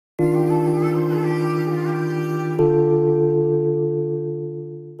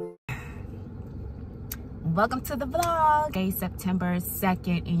welcome to the vlog. Okay, September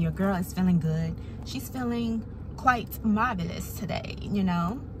 2nd, and your girl is feeling good. She's feeling quite marvelous today, you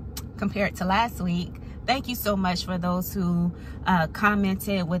know, compared to last week. Thank you so much for those who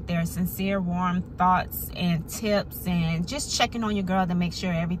commented with their sincere, warm thoughts and tips, and just checking on your girl to make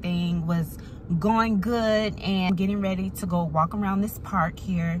sure everything was going good, and getting ready to go walk around this park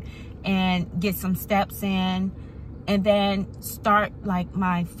here and get some steps in, and then start like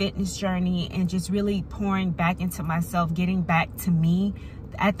my fitness journey and just really pouring back into myself, getting back to me.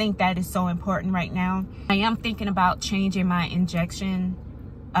 I think that is so important right now. I am thinking about changing my injection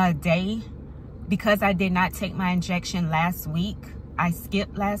day, because I did not take my injection last week. I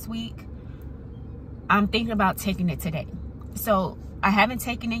skipped last week. I'm thinking about taking it today. So I haven't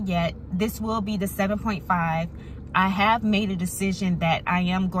taken it yet. This will be the 7.5. I have made a decision that I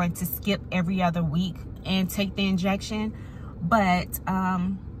am going to skip every other week and take the injection, but I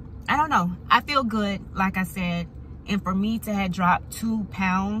don't know, I feel good, like I said, and for me to have dropped 2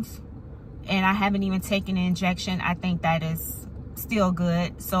 pounds and I haven't even taken an injection, I think that is still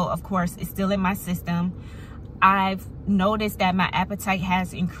good. So of course it's still in my system. I've noticed that my appetite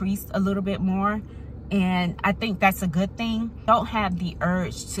has increased a little bit more, and I think that's a good thing. Don't have the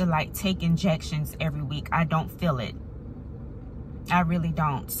urge to like take injections every week. I don't feel it. I really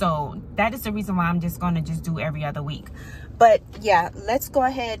don't. So that is the reason why I'm just going to just do every other week. But yeah, let's go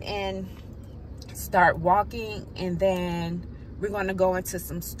ahead and start walking, and then we're going to go into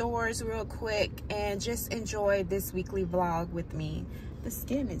some stores real quick and just enjoy this weekly vlog with me. The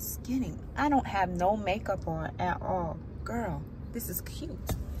skin is skinning. I don't have no makeup on at all. Girl, this is cute.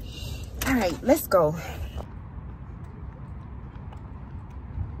 All right, let's go.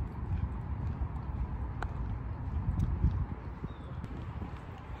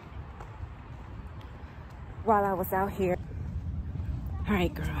 While I was out here. All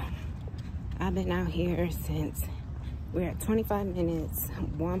right, girl. I've been out here since we're at 25 minutes,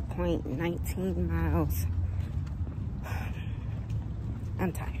 1.19 miles.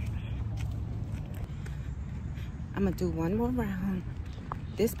 I'm tired. I'm gonna do one more round.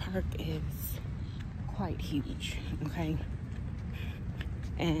 This park is quite huge, okay?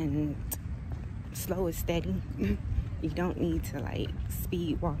 And slow is steady. You don't need to like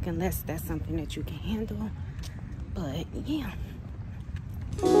speed walk unless that's something that you can handle. But yeah.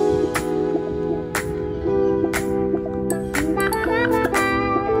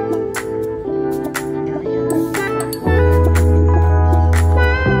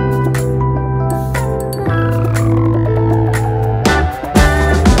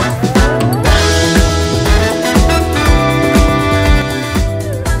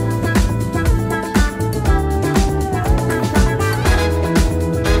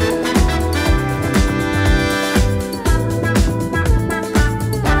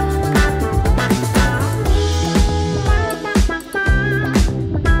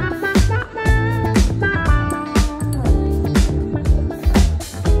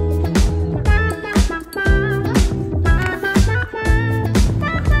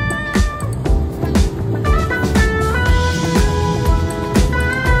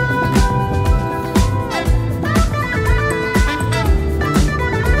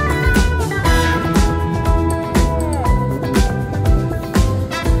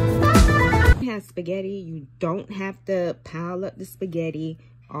 Spaghetti, you don't have to pile up the spaghetti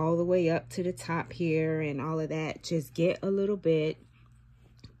all the way up to the top here and all of that. Just get a little bit,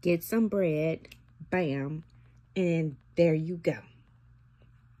 get some bread, bam, and there you go.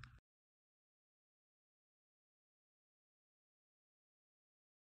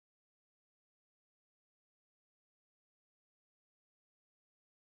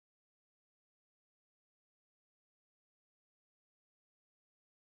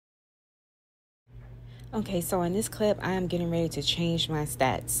 Okay, so in this clip, I am getting ready to change my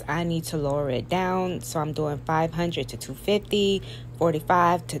stats. I need to lower it down. So I'm doing 500 to 250,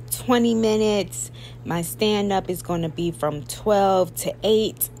 45 to 20 minutes. My stand-up is going to be from 12 to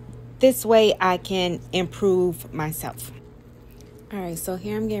 8. This way I can improve myself. All right, so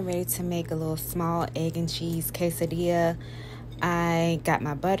here I'm getting ready to make a little small egg and cheese quesadilla. I got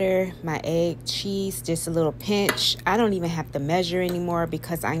my butter, my egg, cheese, just a little pinch. I don't even have to measure anymore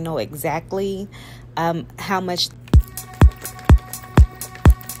because I know exactly how much.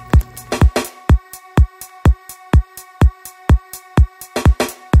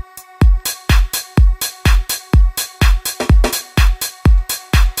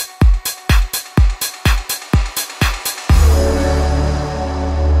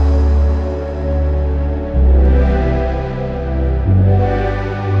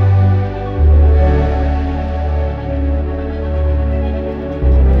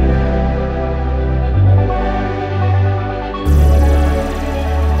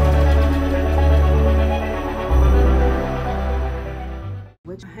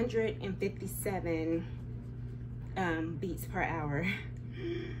 157 beats per hour.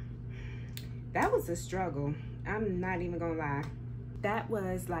 That was a struggle. I'm not even gonna lie. That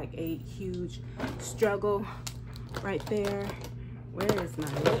was like a huge struggle right there. Where is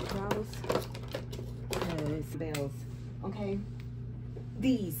my lip gloss? Bells. Okay,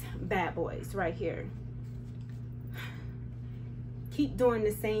 these bad boys right here. Keep doing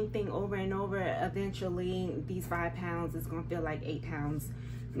the same thing over and over. Eventually these 5 pounds is gonna feel like 8 pounds.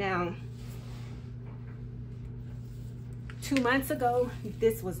 Now 2 months ago,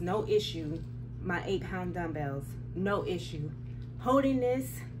 this was no issue. My 8-pound dumbbells, no issue. Holding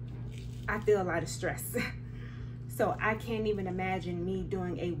this, I feel a lot of stress. So I can't even imagine me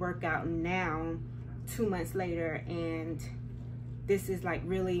doing a workout now 2 months later, and this is like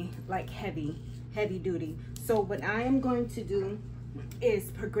really like heavy duty. So what I am going to do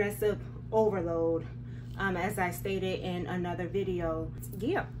is progressive overload, as I stated in another video.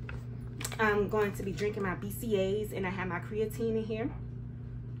 Yeah, I'm going to be drinking my BCAAs, and I have my creatine in here.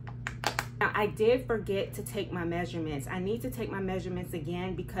 Now, I did forget to take my measurements. I need to take my measurements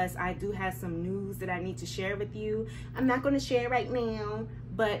again because I do have some news that I need to share with you. I'm not going to share it right now,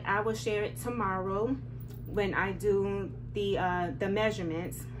 but I will share it tomorrow when I do the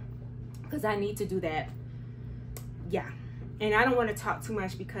measurements, because I need to do that. Yeah, and I don't want to talk too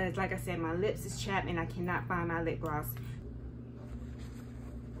much because, like I said, my lips is chapped and I cannot find my lip gloss.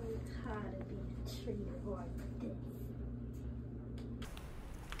 I'm tired of being treated like this.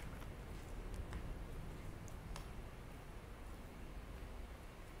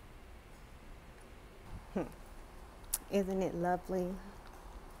 Isn't it lovely?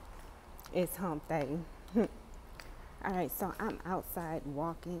 It's hump day. All right, so I'm outside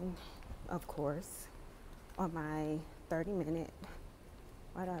walking, of course, on my 30-minute.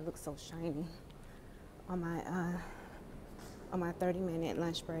 Why do I look so shiny? On my 30-minute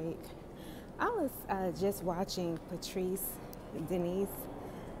lunch break. I was just watching Patrice Denise.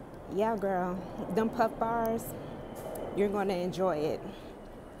 Yeah, girl, them puff bars, you're gonna enjoy it.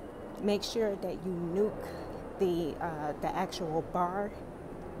 Make sure that you nuke the actual bar,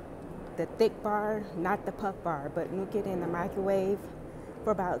 the thick bar, not the puff bar, but nuke it in the microwave for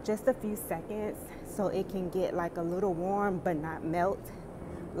about just a few seconds so it can get like a little warm but not melt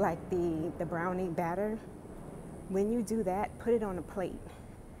like the brownie batter. When you do that, put it on a plate.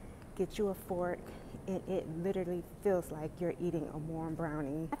 Get you a fork, and it literally feels like you're eating a warm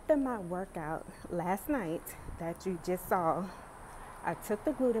brownie. After my workout last night that you just saw, I took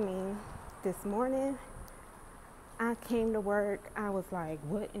the glutamine. This morning, I came to work, I was like,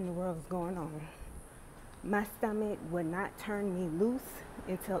 what in the world is going on? My stomach would not turn me loose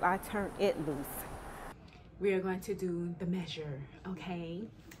until I turned it loose. We are going to do the measure, okay?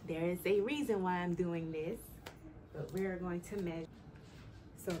 There is a reason why I'm doing this, but we're going to measure.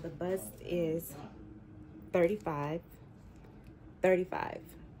 So the bust is 35. The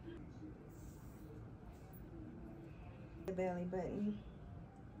belly button.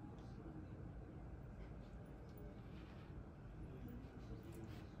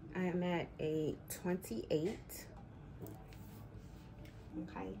 I am at a 28.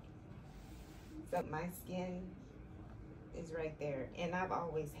 Okay. So my skin is right there, and I've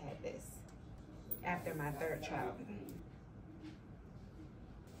always had this after my 3rd child.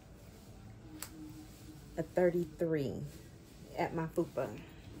 A 33 at my fupa.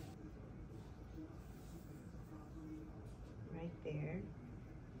 Right there.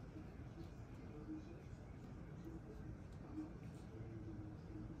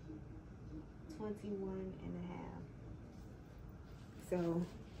 So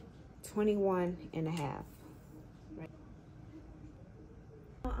 21 and a half. Right.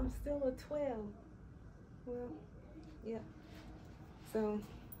 I'm still a 12. Well, yeah. So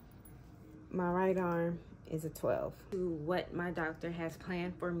my right arm is a 12. What my doctor has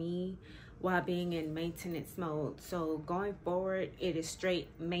planned for me while being in maintenance mode. So going forward, it is straight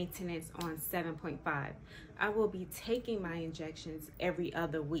maintenance on 7.5. I will be taking my injections every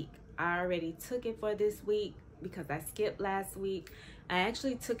other week. I already took it for this week because I skipped last week. I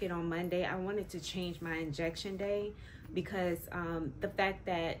actually took it on Monday. I wanted to change my injection day because the fact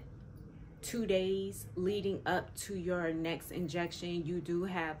that 2 days leading up to your next injection, you do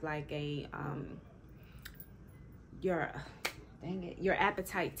have like a your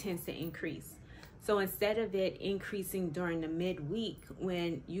appetite tends to increase. So instead of it increasing during the midweek,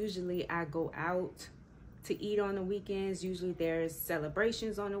 when usually I go out to eat on the weekends, usually there's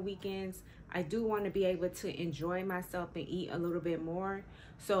celebrations on the weekends, I do want to be able to enjoy myself and eat a little bit more.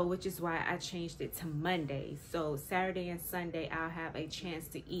 So which is why I changed it to Monday. So Saturday and Sunday, I'll have a chance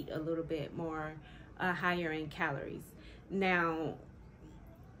to eat a little bit more higher in calories. Now,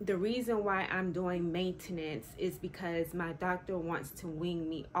 the reason why I'm doing maintenance is because my doctor wants to wean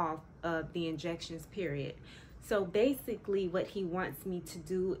me off of the injections, period. So basically what he wants me to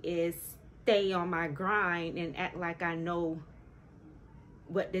do is stay on my grind and act like I know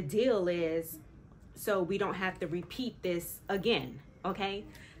what the deal is, so we don't have to repeat this again. Okay,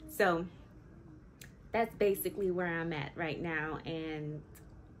 so that's basically where I'm at right now. And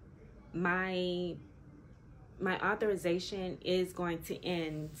my authorization is going to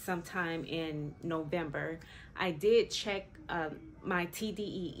end sometime in November. I did check my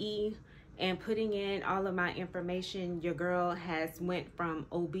TDEE, and putting in all of my information, your girl has went from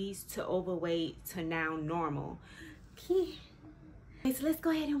obese to overweight to now normal. Okay. So let's go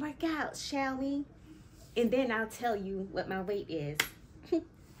ahead and work out, shall we? And then I'll tell you what my weight is.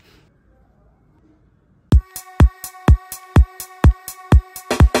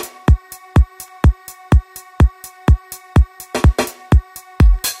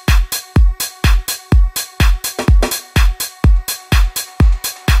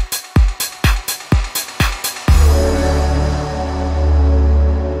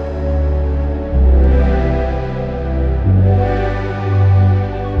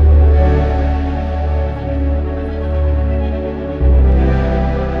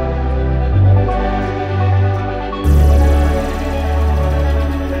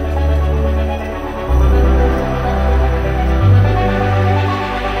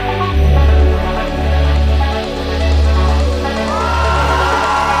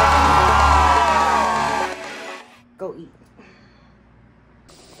 Go eat.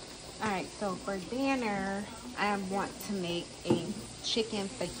 Alright, so for dinner, I want to make a chicken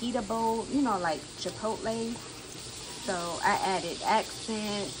fajita bowl, you know, like Chipotle. So I added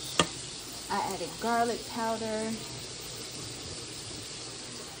accents, I added garlic powder,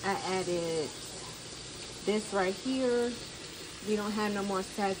 I added this right here. We don't have no more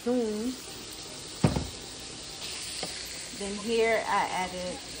sazon. Then here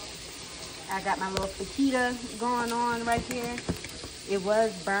I got my little fajita going on right here. It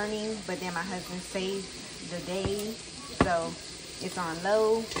was burning, but then my husband saved the day, so it's on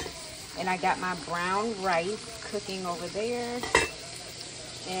low. And I got my brown rice cooking over there.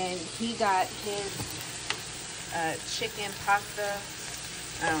 And he got his chicken pasta,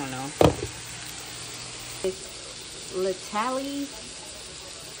 I don't know. It's L'Italie.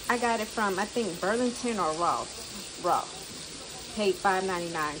 I got it from, I think, Burlington or Ross. Paid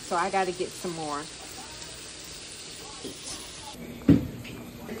 $5.99, so I got to get some more.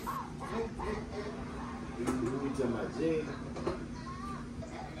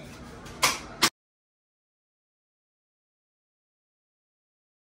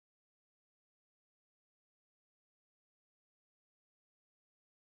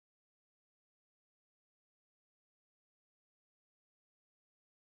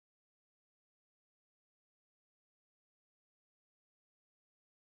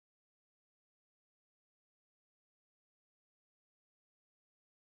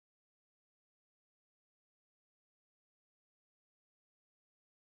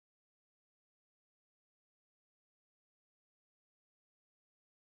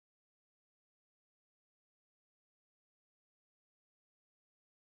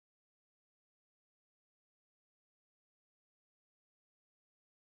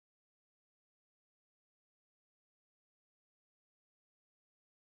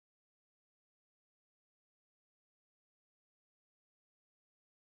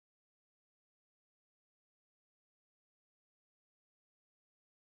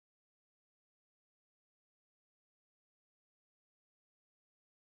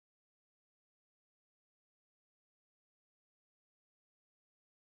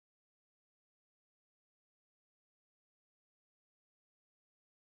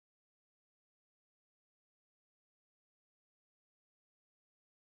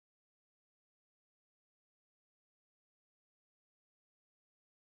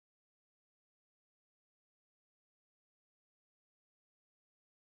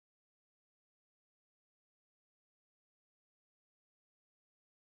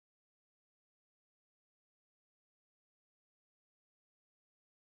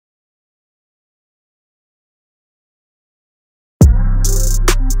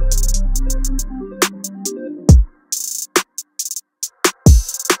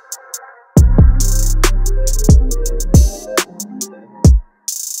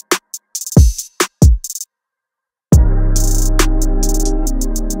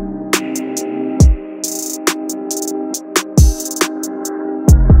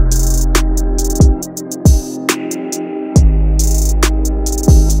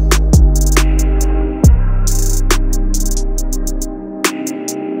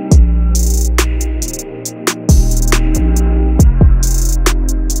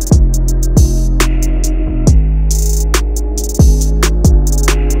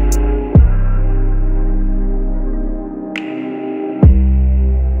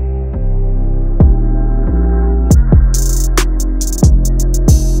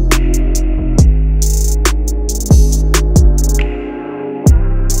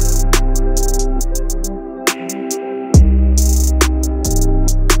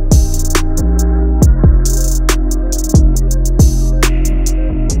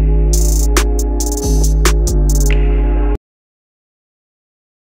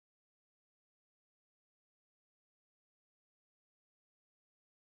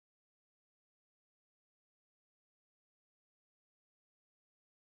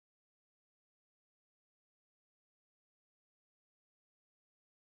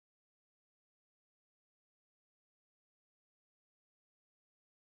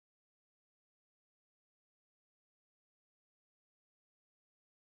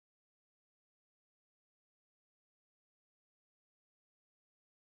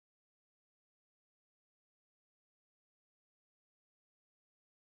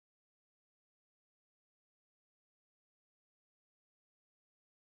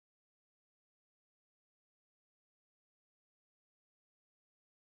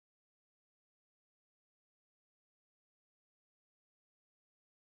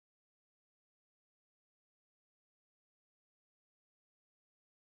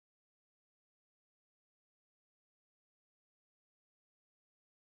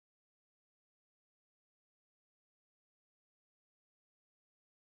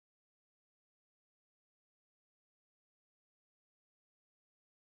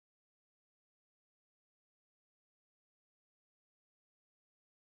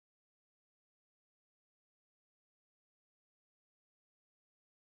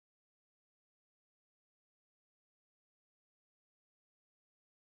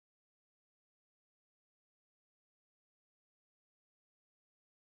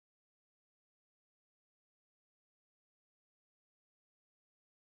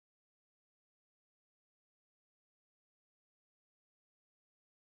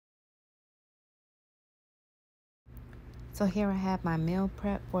 So here I have my meal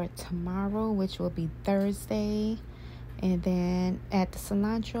prep for tomorrow, which will be Thursday. And then at the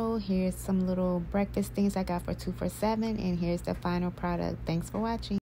cilantro, here's some little breakfast things I got for 2 for $7. And here's the final product. Thanks for watching.